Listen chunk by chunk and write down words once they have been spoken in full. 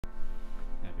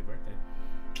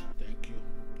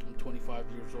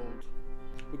5 years old.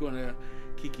 We're going to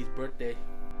Kiki's birthday. Is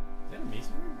that a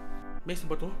Mason word? Mason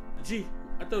ba to? G.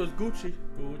 I thought it was Gucci.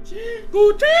 Gucci?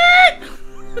 Gucci!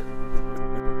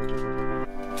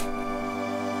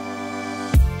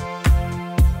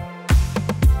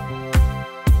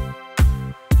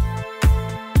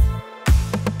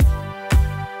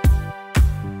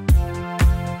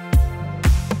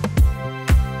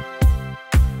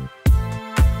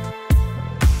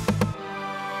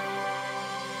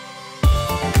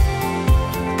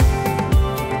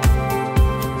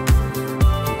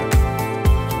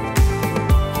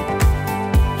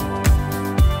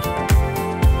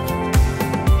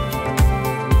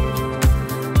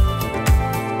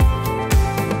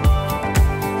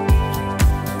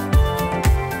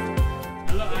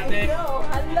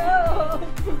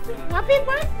 Happy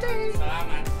birthday!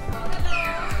 Salamat.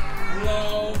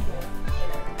 Hello.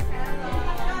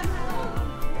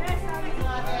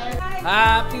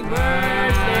 Happy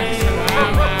birthday!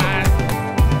 Salamat.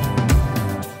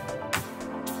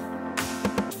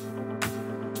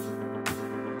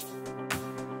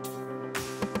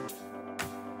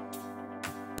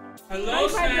 Hello,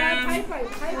 Sam. High five!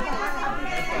 High five!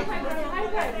 High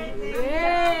five!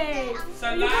 Yay!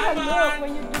 Salamat.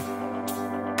 When you do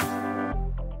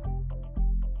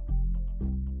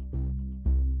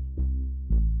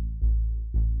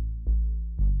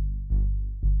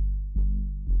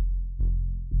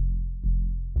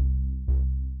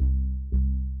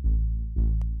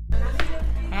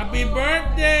Happy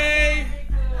birthday!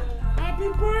 Happy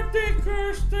birthday,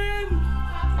 Kirsten!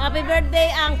 Happy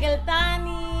birthday, Uncle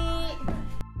Tani!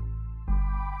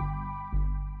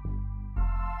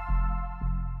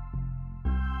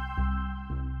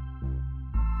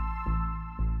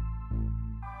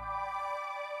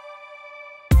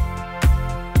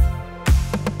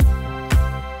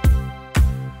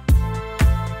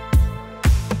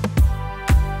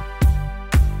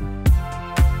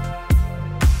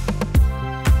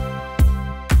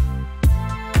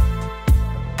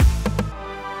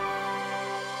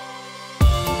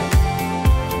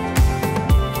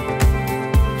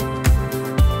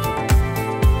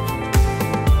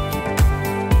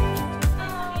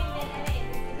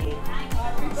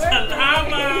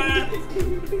 Salamat!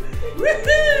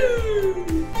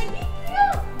 Woohoo! I give you!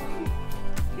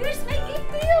 Here's my gift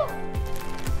to you!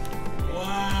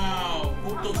 Wow!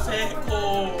 Puto seco!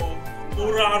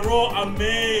 Muraro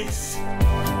amaze!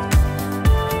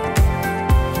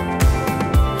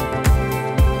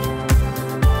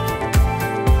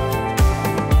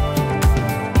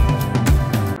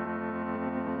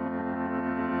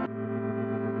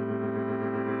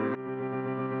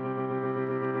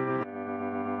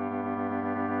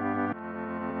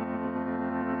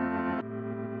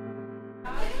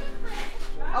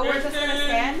 Oh, we're just gonna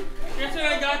stand? Kirsten,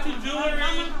 I got you jewelry!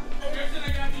 Kirsten, I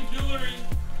got you jewelry!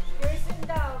 Kirsten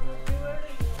daw,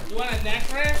 jewelry. You want a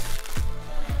necklace?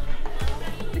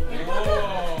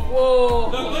 Whoa! Whoa!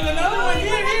 Look, another one!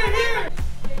 Here!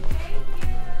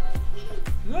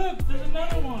 Look, there's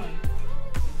another one!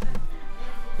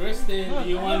 Kristen, do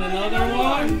you want another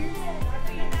one? Do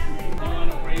you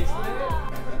want a bracelet?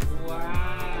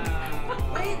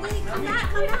 Wow! Wait, come back,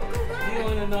 come back, come back! Do you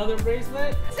want another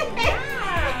bracelet? Yeah!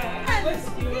 Let's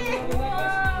do another necklace.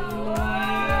 Wow!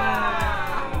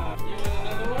 You want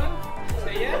another one?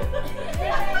 Say yeah?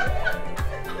 Yeah!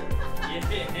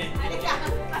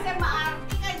 Kasi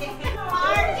maarte ka din.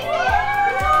 Maarte ka!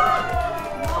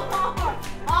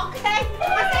 Okay!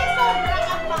 Kasi sobra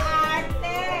kang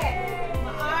maarte.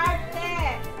 Maarte.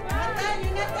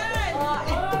 Nathan! Oh,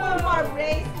 ito more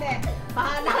bracelet.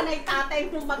 Bahala na yung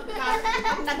tatay mo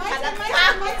nagkalat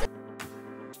ka.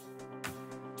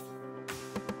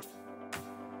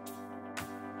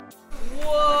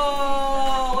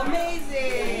 Whoa!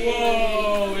 Amazing!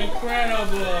 Whoa!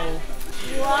 Incredible!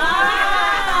 Wow!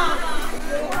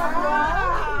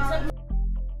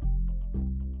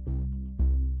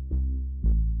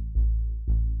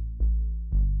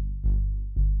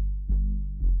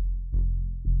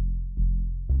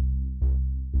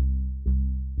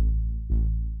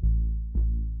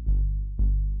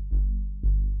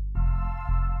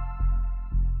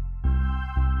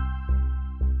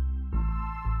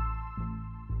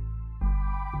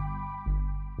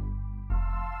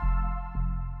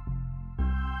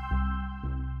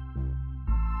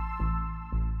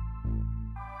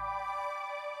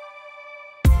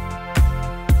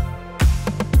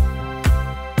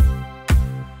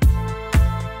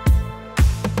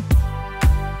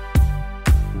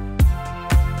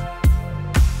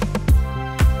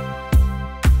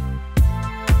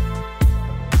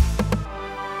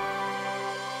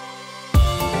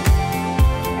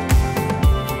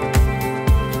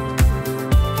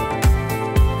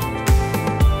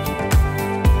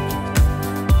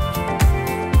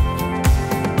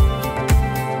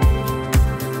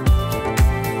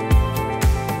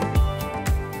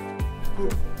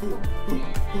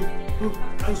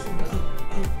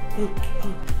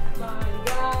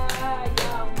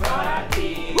 Maligayang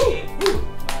party.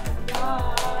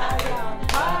 Maligayang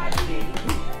party.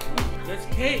 That's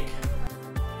cake.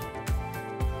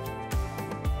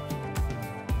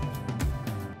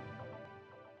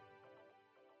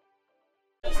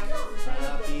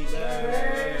 Happy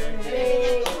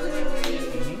birthday.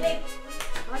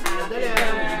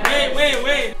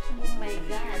 Wait. Oh my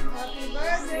God. Happy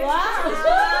birthday. Wow.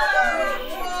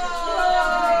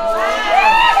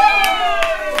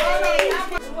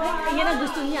 Ay, yan ang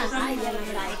gusto niya. Ay, yan ang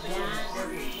like niya.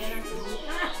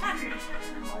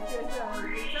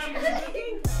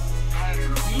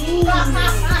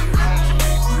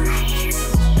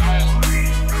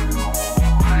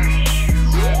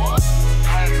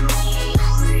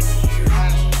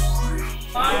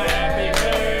 Happy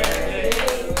birthday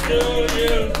to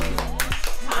you.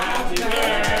 Happy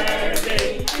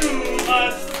birthday to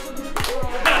us.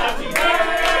 Happy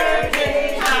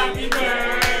birthday, happy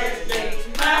birthday,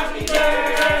 happy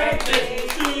birthday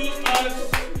to us.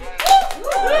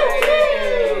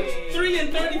 3 and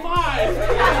 35.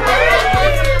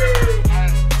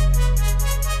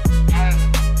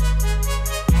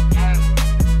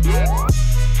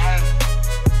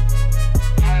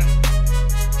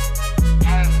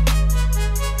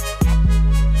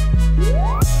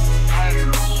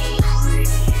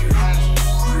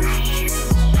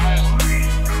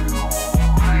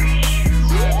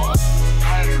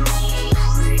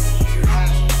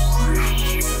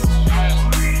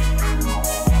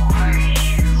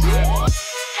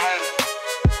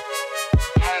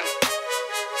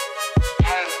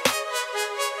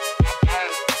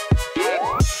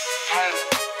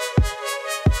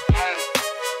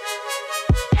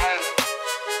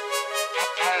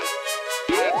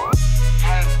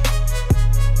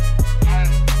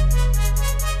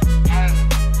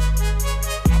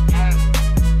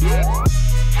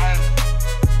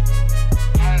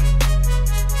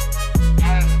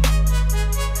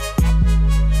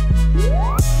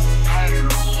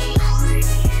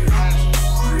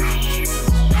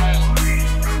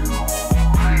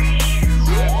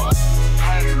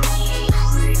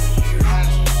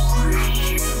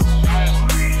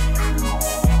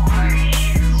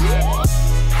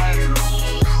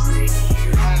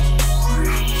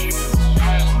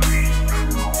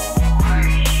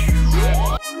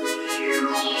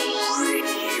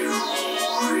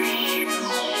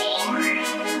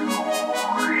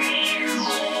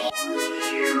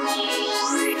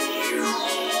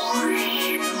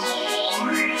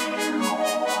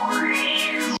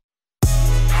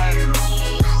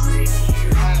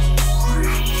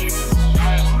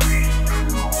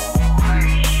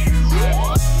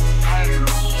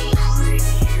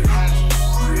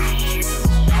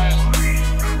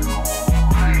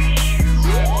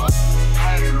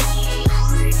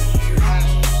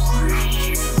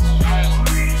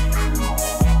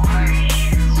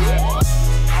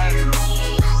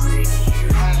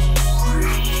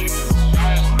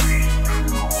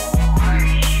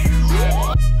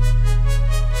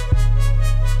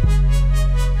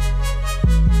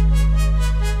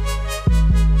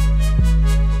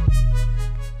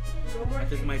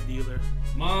 This is my dealer.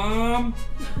 Mom!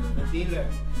 The dealer.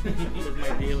 This is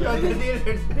my dealer. You're the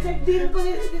dealer. Pinag-deal ko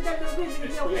din si Tita Ruby.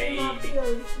 Hindi ako Hey.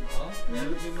 kumapil. Oh,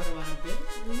 meron din mo naman ang pin?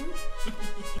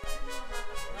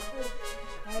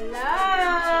 Hello!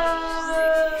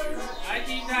 Hi,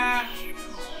 Tita!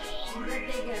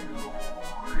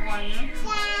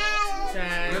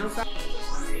 Tag.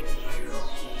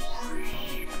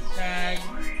 Tag.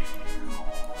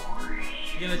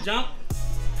 You gonna jump?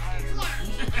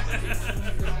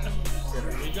 Here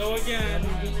we go again.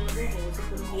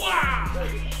 Wow!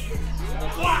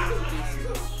 Wow!